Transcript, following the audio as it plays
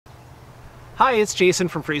Hi, it's Jason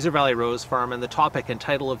from Fraser Valley Rose Farm, and the topic and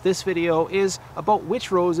title of this video is about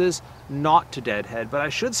which roses not to deadhead. But I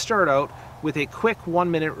should start out with a quick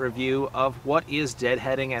 1-minute review of what is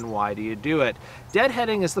deadheading and why do you do it.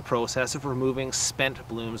 Deadheading is the process of removing spent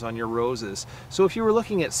blooms on your roses. So if you were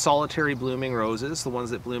looking at solitary blooming roses, the ones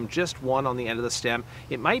that bloom just one on the end of the stem,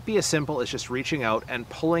 it might be as simple as just reaching out and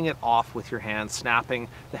pulling it off with your hand, snapping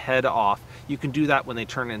the head off. You can do that when they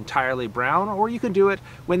turn entirely brown, or you can do it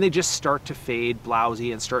when they just start to fade,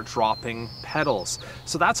 blousy, and start dropping petals.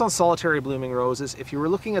 So that's on solitary blooming roses. If you were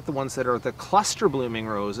looking at the ones that are the cluster blooming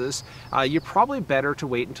roses, you're probably better to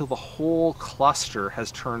wait until the whole cluster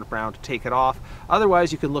has turned brown to take it off. Otherwise,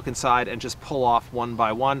 you can look inside and just pull off one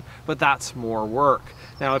by one, but that's more work.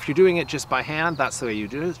 Now, if you're doing it just by hand, that's the way you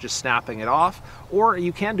do it, just snapping it off, or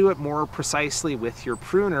you can do it more precisely with your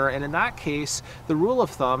pruner, and in that case, the rule of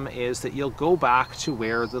thumb is that you'll go back to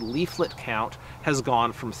where the leaflet count has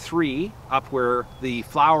gone from 3, up where the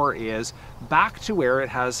flower is, back to where it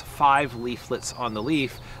has 5 leaflets on the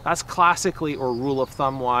leaf. That's classically, or rule of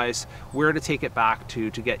thumb wise, where to take it back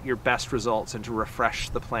to get your best results and to refresh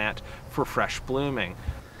the plant for fresh blooming.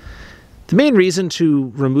 The main reason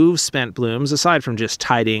to remove spent blooms, aside from just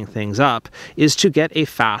tidying things up, is to get a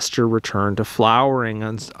faster return to flowering.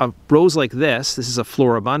 And a rose like this is a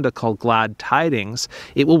floribunda called glad tidings,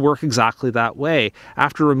 it will work exactly that way.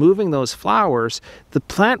 After removing those flowers, the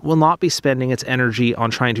plant will not be spending its energy on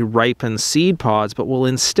trying to ripen seed pods, but will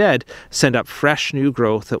instead send up fresh new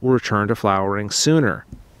growth that will return to flowering sooner.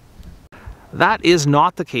 That is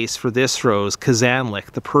not the case for this rose,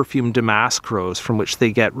 Kazanlik, the perfume damask rose from which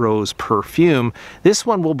they get rose perfume. This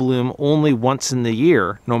one will bloom only once in the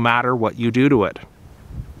year, no matter what you do to it.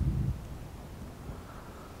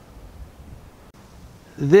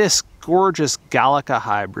 This gorgeous Gallica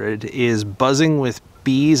hybrid is buzzing with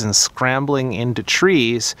bees and scrambling into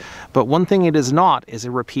trees, but one thing it is not is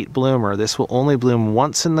a repeat bloomer. This will only bloom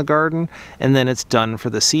once in the garden and then it's done for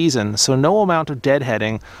the season, so no amount of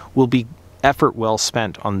deadheading will be effort well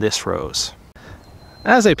spent on this rose.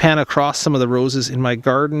 As I pan across some of the roses in my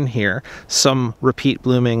garden here, some repeat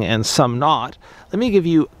blooming and some not, let me give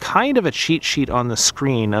you kind of a cheat sheet on the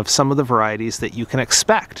screen of some of the varieties that you can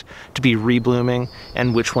expect to be reblooming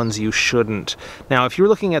and which ones you shouldn't. Now, if you're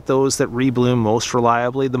looking at those that rebloom most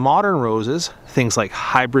reliably, the modern roses, things like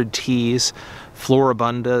hybrid teas,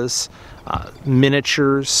 floribundas,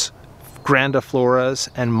 miniatures, grandifloras,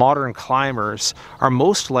 and modern climbers are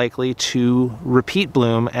most likely to repeat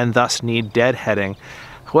bloom and thus need deadheading.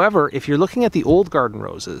 However, if you're looking at the old garden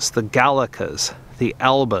roses, the gallicas, the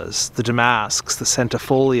albas, the damasks, the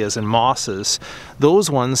centifolias, and mosses,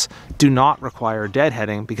 those ones do not require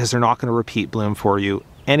deadheading because they're not going to repeat bloom for you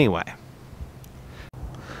anyway.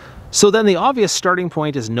 So then the obvious starting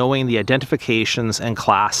point is knowing the identifications and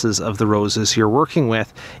classes of the roses you're working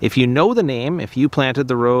with. If you know the name, if you planted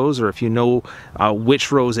the rose, or if you know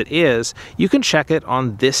which rose it is, you can check it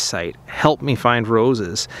on this site, Help Me Find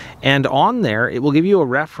Roses. And on there, it will give you a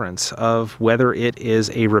reference of whether it is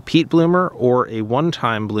a repeat bloomer or a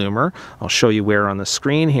one-time bloomer. I'll show you where on the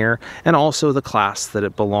screen here, and also the class that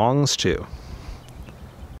it belongs to.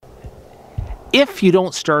 If you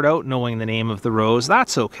don't start out knowing the name of the rose,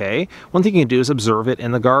 that's okay. One thing you can do is observe it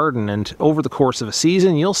in the garden, and over the course of a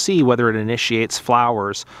season, you'll see whether it initiates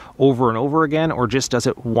flowers over and over again or just does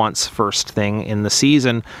it once first thing in the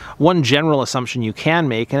season. One general assumption you can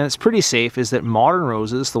make, and it's pretty safe, is that modern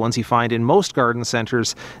roses, the ones you find in most garden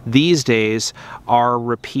centers these days, are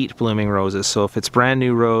repeat blooming roses. So if it's brand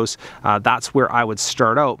new rose, that's where I would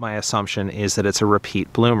start out. My assumption is that it's a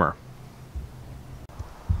repeat bloomer.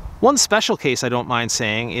 One special case I don't mind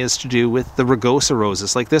saying is to do with the rugosa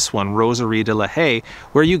roses, like this one, Rosary de la Haye,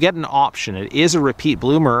 where you get an option. It is a repeat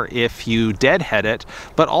bloomer if you deadhead it,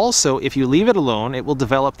 but also if you leave it alone, it will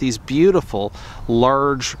develop these beautiful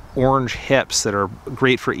large orange hips that are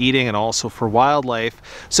great for eating and also for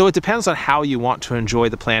wildlife. So it depends on how you want to enjoy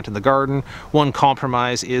the plant in the garden. One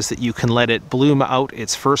compromise is that you can let it bloom out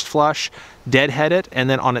its first flush, deadhead it, and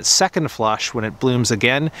then on its second flush, when it blooms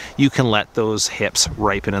again, you can let those hips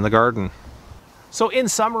ripen in the garden. So in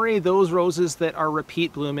summary, those roses that are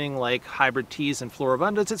repeat blooming like hybrid teas and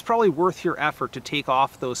floribundas, it's probably worth your effort to take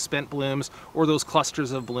off those spent blooms or those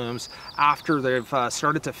clusters of blooms after they've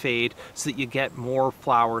started to fade so that you get more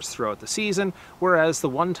flowers throughout the season, whereas the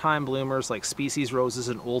one-time bloomers like species roses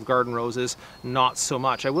and old garden roses, not so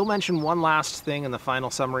much. I will mention one last thing in the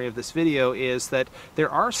final summary of this video is that there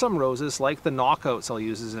are some roses like the knockouts I'll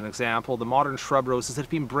use as an example, the modern shrub roses that have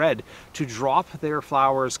been bred to drop their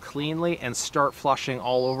flowers cleanly and start flushing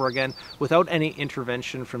all over again without any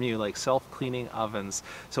intervention from you, like self-cleaning ovens.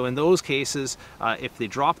 So in those cases, if they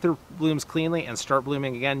drop their blooms cleanly and start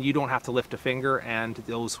blooming again, you don't have to lift a finger, and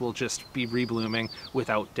those will just be reblooming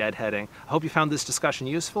without deadheading. I hope you found this discussion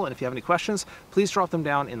useful, and if you have any questions, please drop them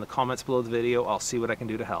down in the comments below the video. I'll see what I can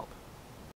do to help.